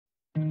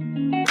Hi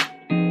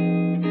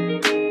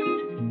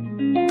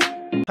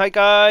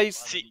guys.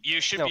 See, you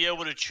should be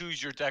able to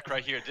choose your deck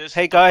right here. This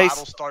hey guys.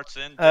 battle starts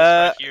in. This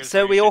right here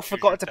so we all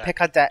forgot to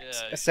pick our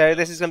decks. Yeah, so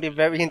this is going to be a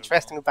very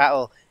interesting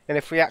battle. And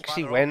if we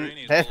actually win,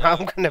 then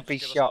I'm going to be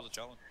shocked.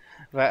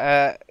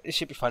 But it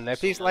should be fun though.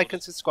 Please like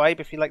and subscribe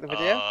if you like the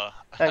video.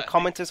 And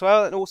comment as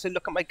well. And also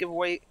look at my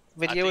giveaway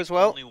video as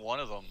well. Only one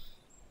of them.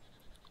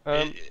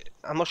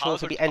 I'm not sure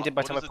if it'll be ended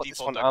by the time I put this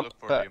one up.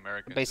 But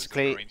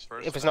basically,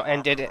 if it's not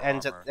ended, it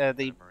ends at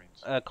the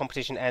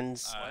competition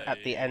ends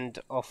at the end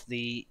of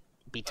the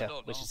beta,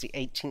 which is the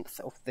 18th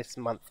of this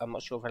month. I'm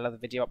not sure if I'll have the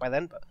video up by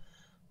then, but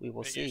we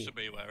will see. It used to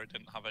be where it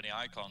didn't have any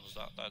icons,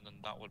 then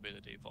that would be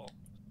the default.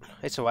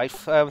 It's alright.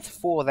 4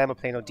 of them are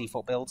playing on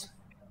default builds.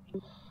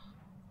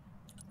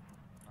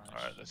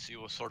 Alright, let's see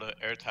what sort of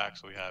air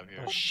tax we have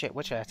here. Oh shit,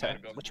 which air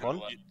tax? Which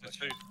one?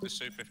 The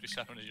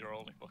Su-57 is your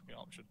only fucking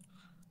option.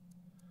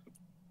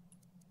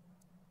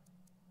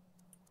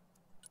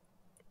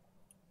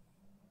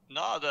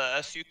 No,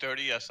 the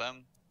Su-30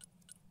 SM.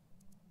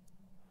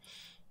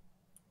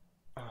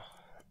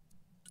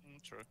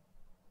 True.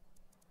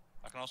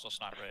 I can also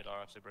snipe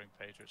radar if they bring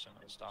Patriots in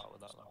at the start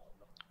with that though.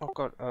 Oh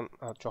god,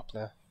 I'll drop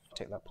there.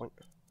 Take that point.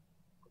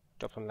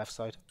 Drop on the left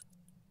side.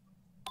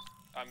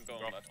 I'm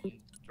going left.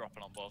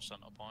 Dropping on both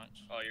center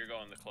points. Oh, you're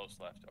going the close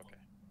left, okay.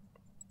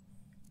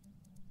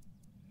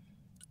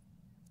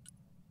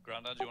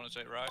 Grandad, do you want to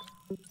take right?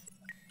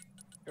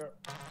 Sure.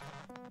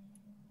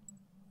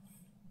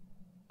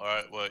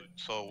 Alright, wait,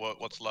 so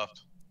what's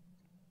left?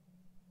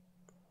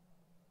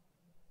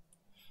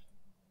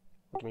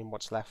 What do you mean,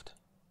 what's left?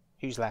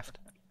 Who's left?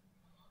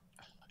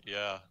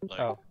 Yeah, like...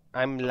 Oh,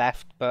 I'm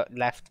left, but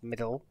left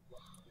middle.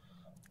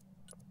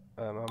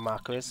 My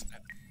marker is.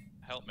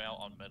 Help me out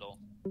on middle.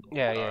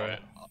 Yeah, yeah.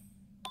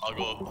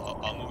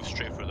 Alright, I'll move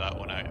straight for that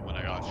when I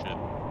got shit.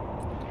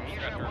 I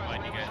have to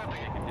remind you guys to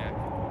take a deck.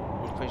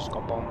 We've just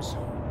got bombs.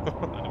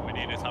 And we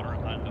need is have a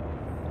reminder.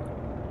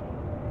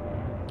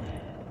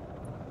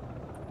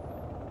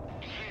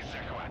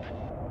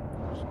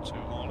 Two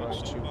Hornets.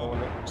 Right, 2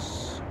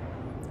 Hornets.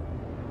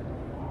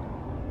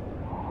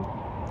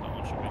 That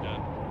one should be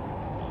dead.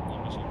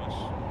 One missile miss.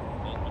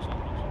 One missile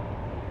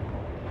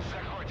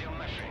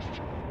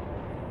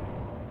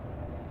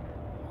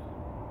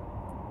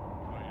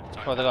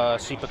miss. Oh, they got a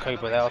Super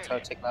Cobra there, I'll try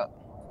to take that.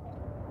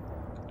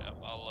 Yep,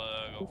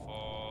 I'll go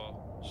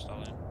for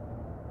Stallion.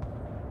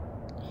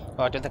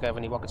 Oh, I don't think I have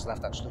any rockets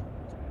left actually.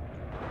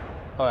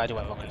 Oh, I do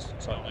have rockets,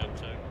 sorry.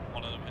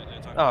 One of them hit the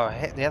attack. Oh, I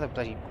hit the other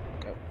bloody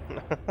go.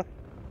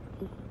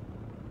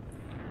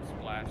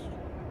 Splash.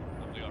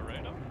 Have they got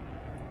radar?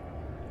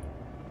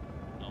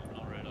 No,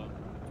 not radar.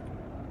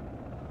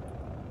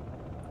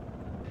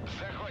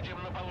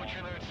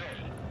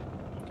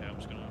 Okay, I'm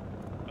just gonna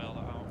bail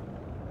that out.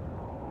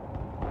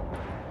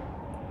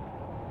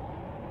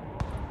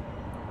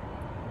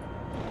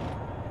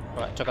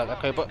 Right, took out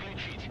that Cobra.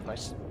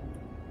 Nice. Is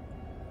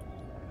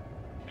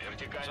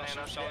that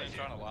some Stallion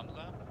trying to land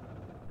there?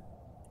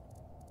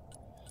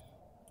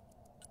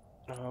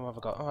 What have I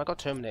got? Oh, I got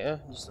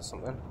Terminator. This is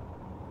something.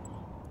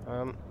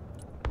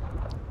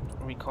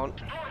 Recon.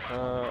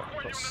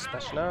 Got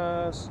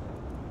Specialized.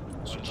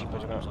 Should keep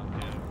it out.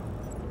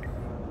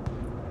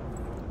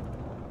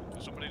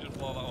 Somebody just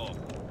blow that up.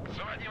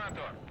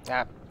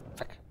 Ah,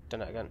 fuck.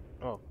 Done it again.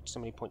 Oh, so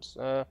many points.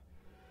 Where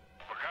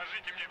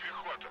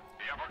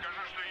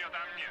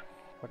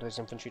did this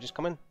infantry just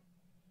come in?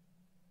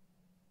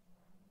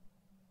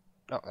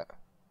 Oh, there.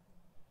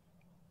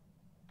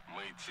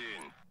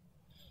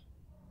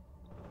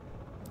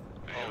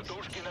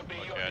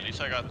 Okay, at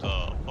least I got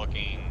the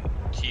fucking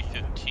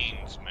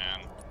T-15s,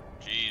 man.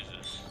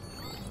 Jesus.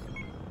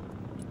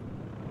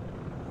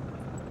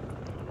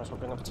 Might as well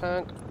bring up a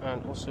tank,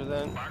 and also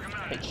then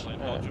Get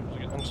out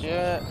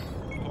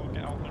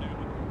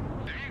maneuver.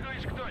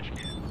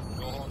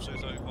 Go home,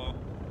 Su-34.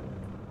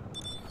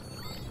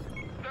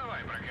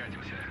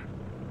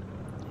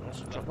 Let's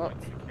drop that.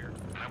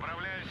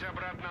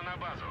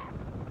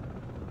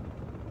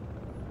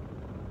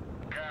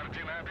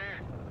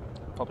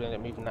 Probably end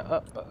up moving that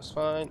up, but that's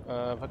fine.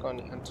 Have I got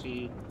any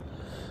anti...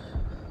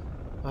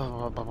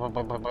 Oh,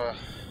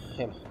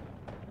 him.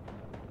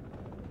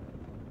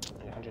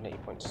 Yeah, 180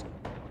 points.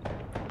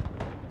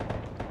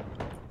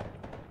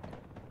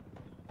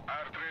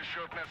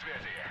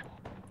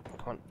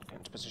 Come on, get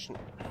into position.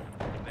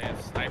 They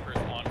have snipers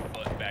on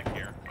foot back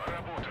here.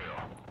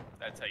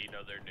 That's how you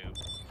know they're new.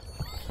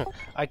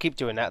 I keep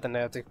doing that, then I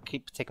have to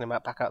keep taking them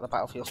out back out of the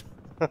battlefield.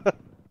 I do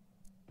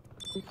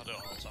it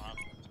all the time.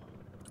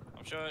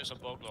 I'm sure it's a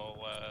bug though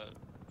where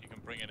you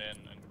can bring it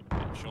in and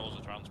it shows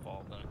the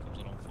transport, then it comes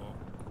in on foot.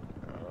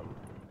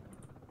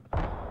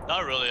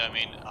 Not really, I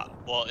mean,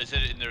 well, is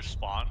it in their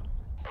spawn?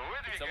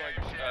 Someone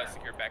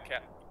secure back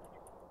cap.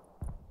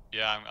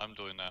 Yeah, I'm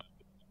doing that.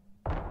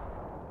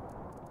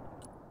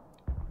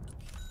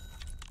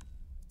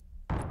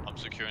 I'm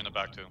securing the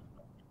back too.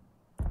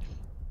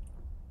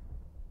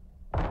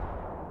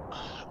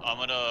 I'm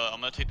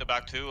gonna take the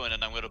back two, and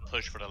then I'm gonna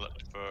push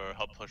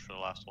help push for the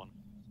last one.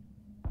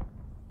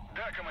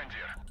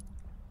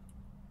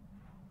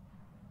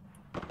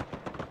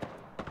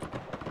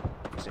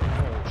 Is it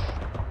orange?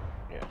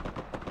 Yeah.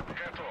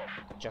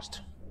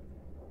 Just.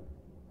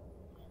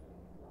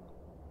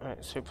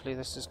 Alright, so hopefully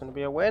this is going to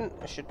be a win.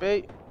 It should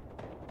be.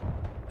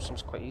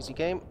 Seems quite easy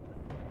game.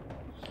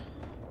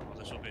 Well,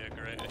 this will be a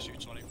great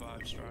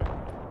SU-25 strike.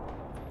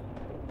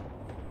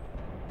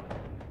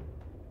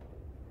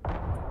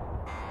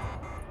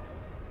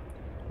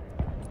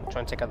 Try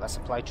and take out that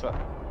supply truck.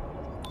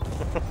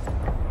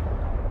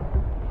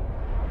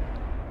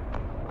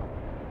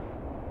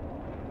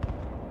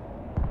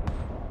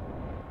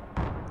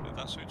 Did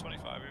that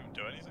Su-25 even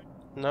do anything?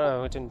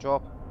 No, it didn't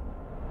drop.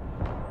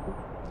 I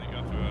think you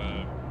have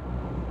to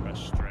press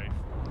strafe.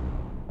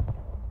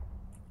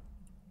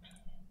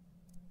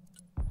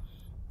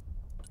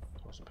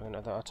 Also bring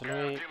another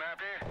artillery.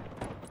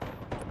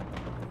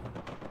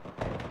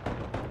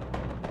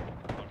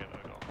 I'll give it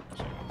a go.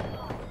 So,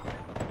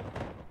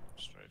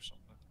 strafe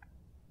something.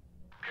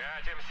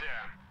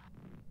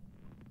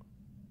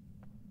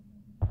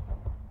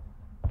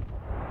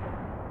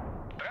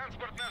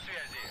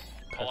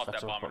 Call off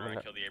that bomber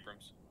and kill the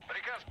Abrams.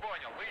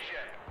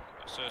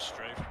 It's a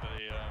strafe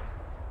the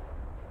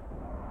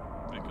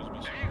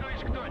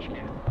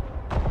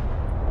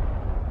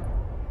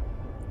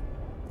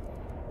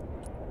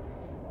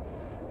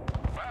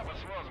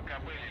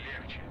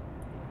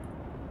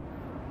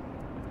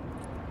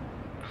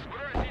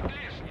Vickers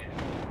missile.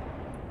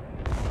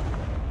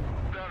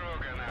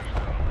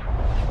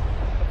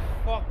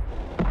 Fuck.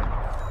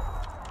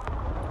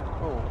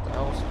 Oh, what the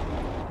hell's...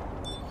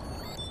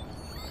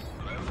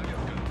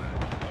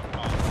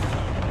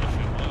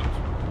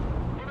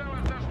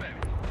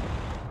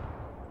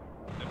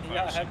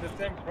 Yeah, I had the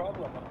same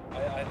problem.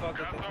 I thought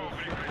that it was...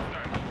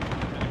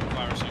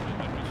 Fire signal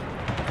Vickers.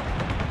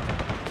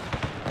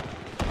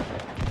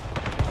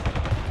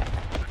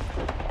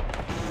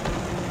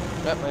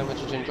 Yep, my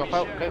image didn't drop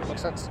out. Okay,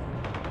 makes sense.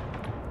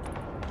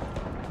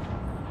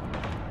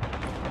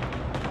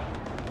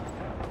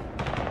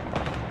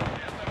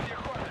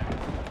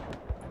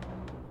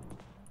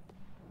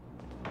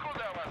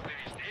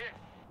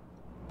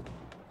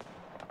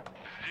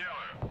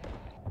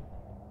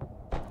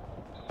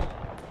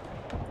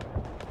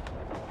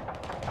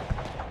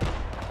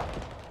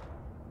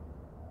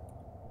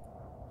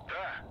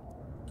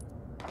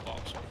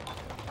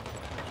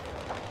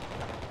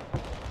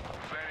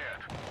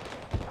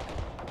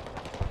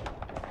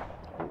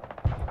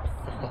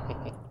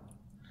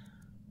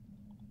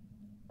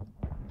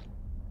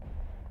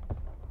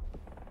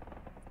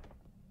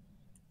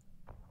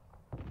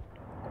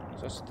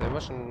 So the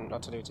Russian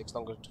artillery takes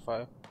longer to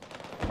fire.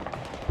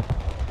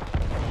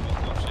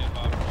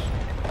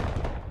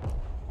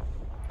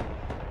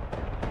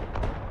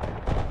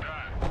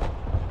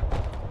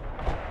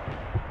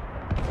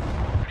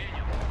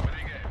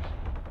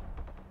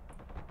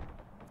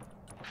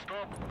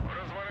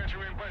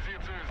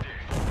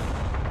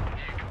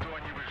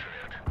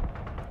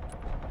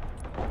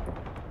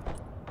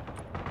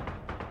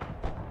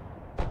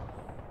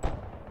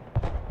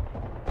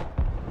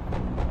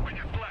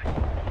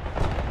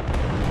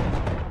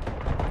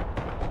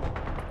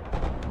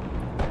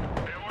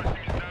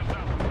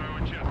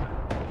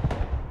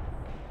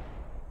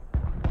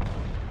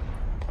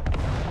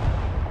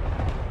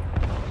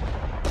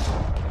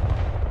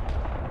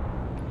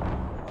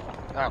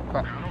 Ah,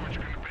 crap.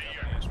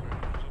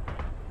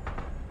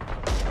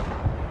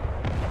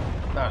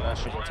 No, I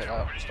shouldn't take that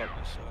out. Stop.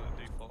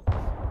 Default.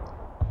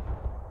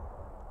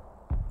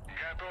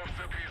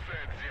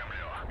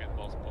 Get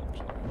both bombs.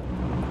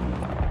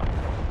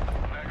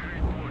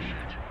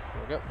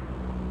 There we go.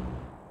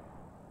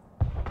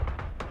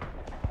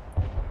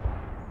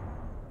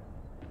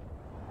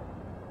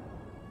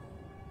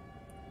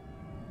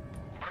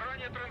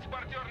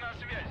 Бронетранспортер на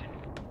связи.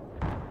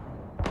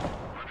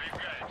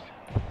 Выдвигаемся.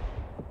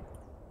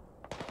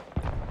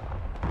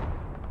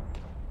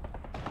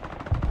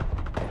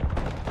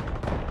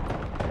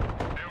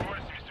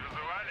 Т-80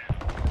 вызывали?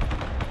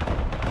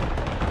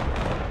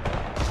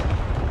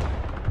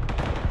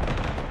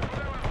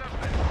 Куда вас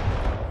доставить?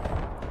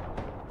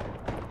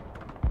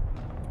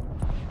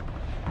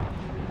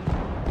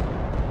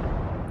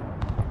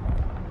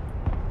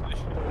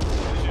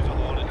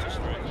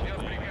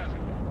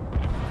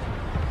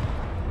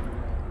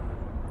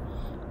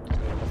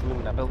 Enough room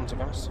in that building, to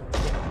be honest.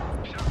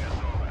 Все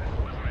готово.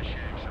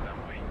 Возвращаемся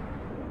домой.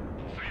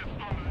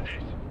 Свистун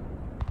здесь.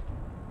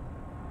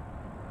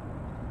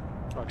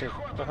 Oh, dude.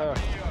 Пехота What the на hell?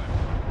 приеме.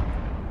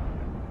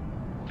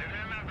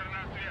 Терминатор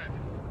на связи.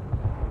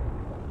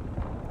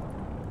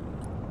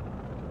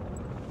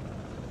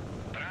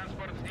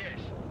 Транспорт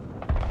здесь.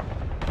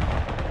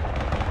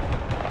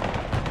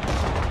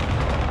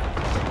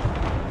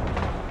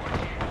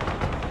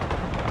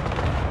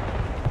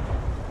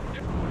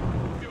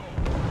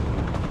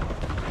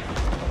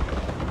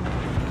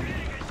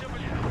 Двигайся,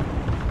 бля.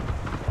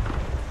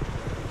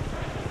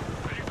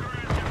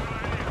 Прикройте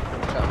голове.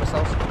 Shot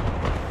missiles.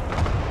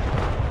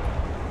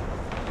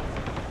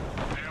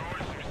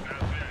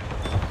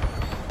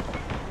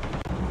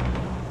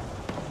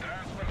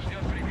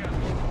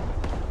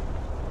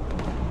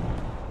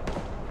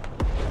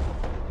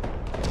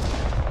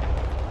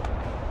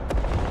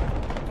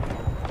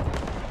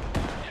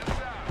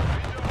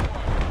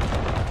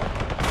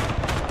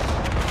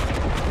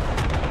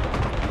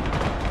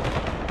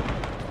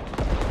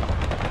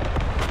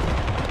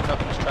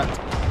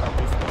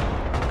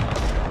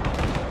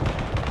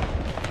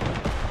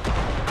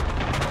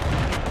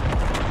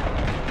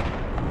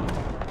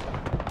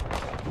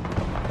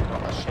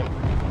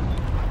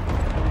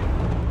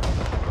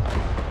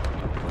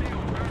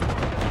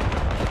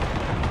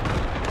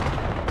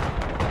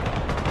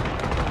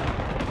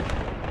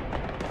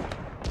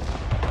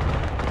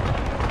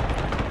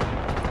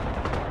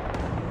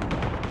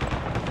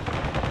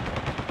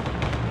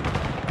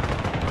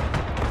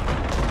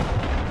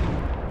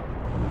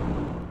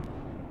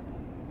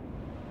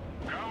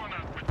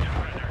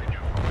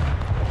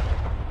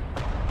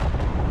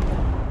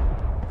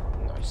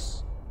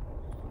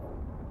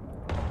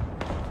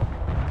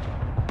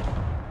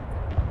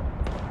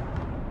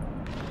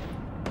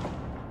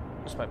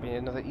 might be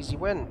another easy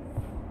win.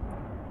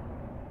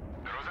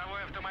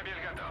 Грузовой автомобиль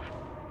готов.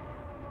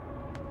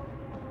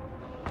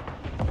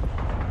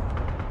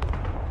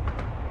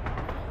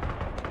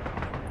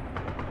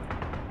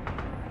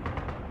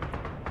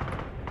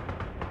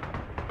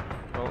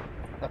 Oh,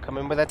 they're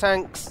coming with their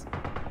tanks.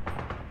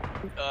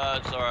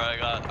 It's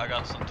alright, I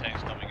got some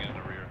tanks coming in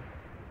the rear.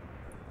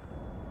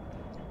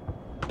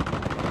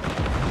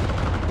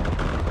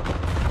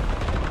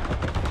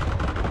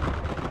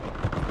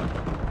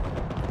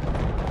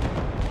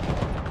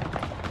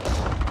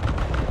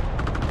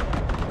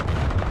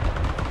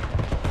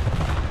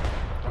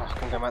 Oh, I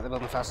can't get out the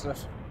building fast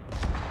enough.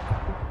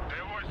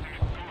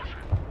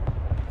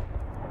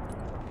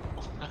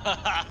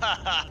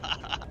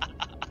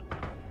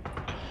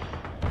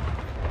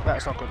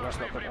 That's not good, that's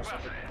not good, that's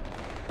not good.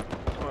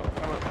 Come on,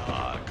 come on.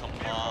 Ah, come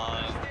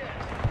on.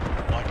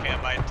 Why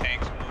can't my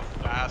tanks move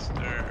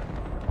faster?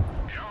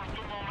 Я уж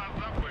думал, нас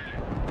забыли.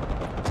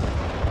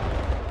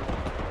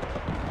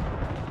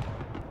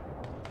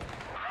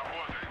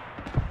 Работай.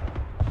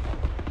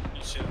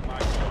 You see the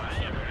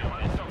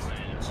microphones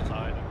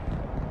inside.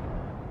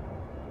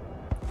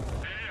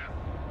 Привет.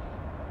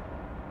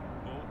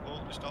 Oh,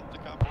 stop the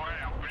camera.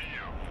 Понял,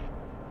 прием.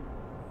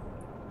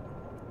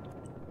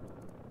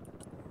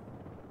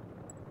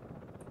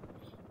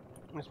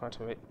 Where's my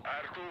turret?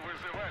 Арту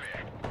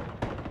вызывали.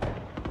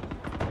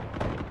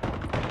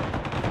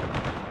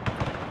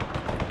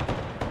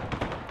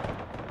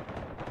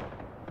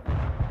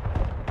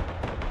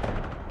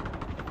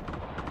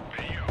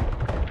 Прием.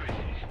 Кто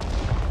здесь?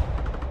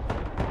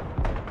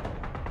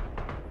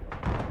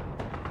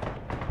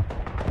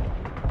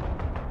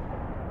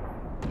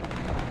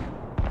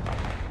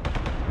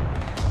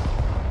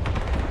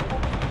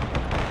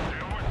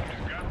 Т-80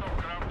 готов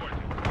к работе.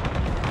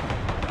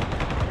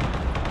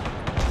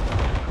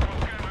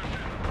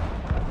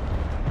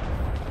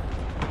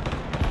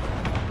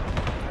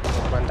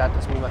 Granddad,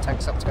 let's move my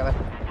tanks up together.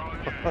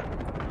 So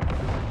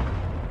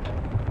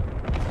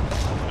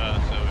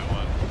we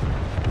won.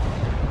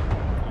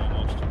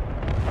 Almost.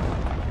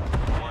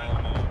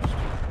 Almost.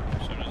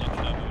 As soon as I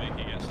can have a make,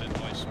 he gets hit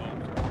by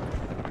smoke.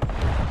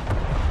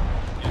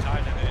 He's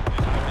hiding it.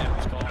 He's hiding it.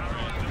 He's gone.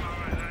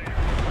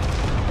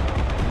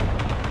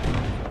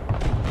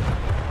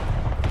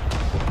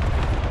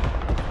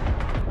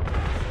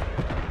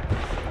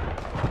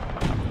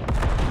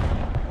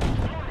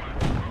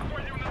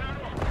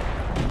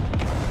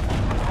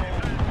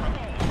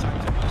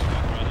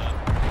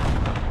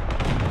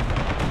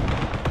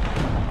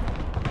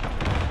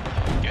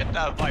 Get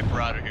that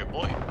Viper out of here,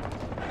 boy.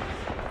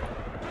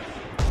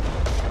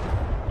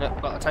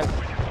 Yep, got the tank.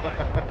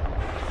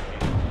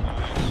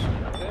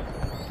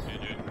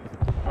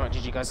 Alright,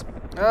 GG guys.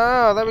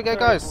 Ah, there we go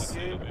guys.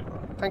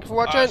 Thank you for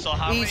watching. Alright, so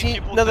how many Easy,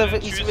 people another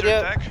didn't easy choose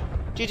their video. deck?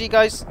 GG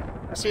guys.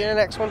 I'll see you in the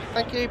next one.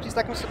 Thank you. Please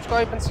like and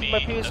subscribe and see my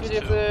previous that's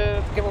video of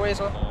the giveaway as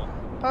well.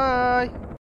 Bye.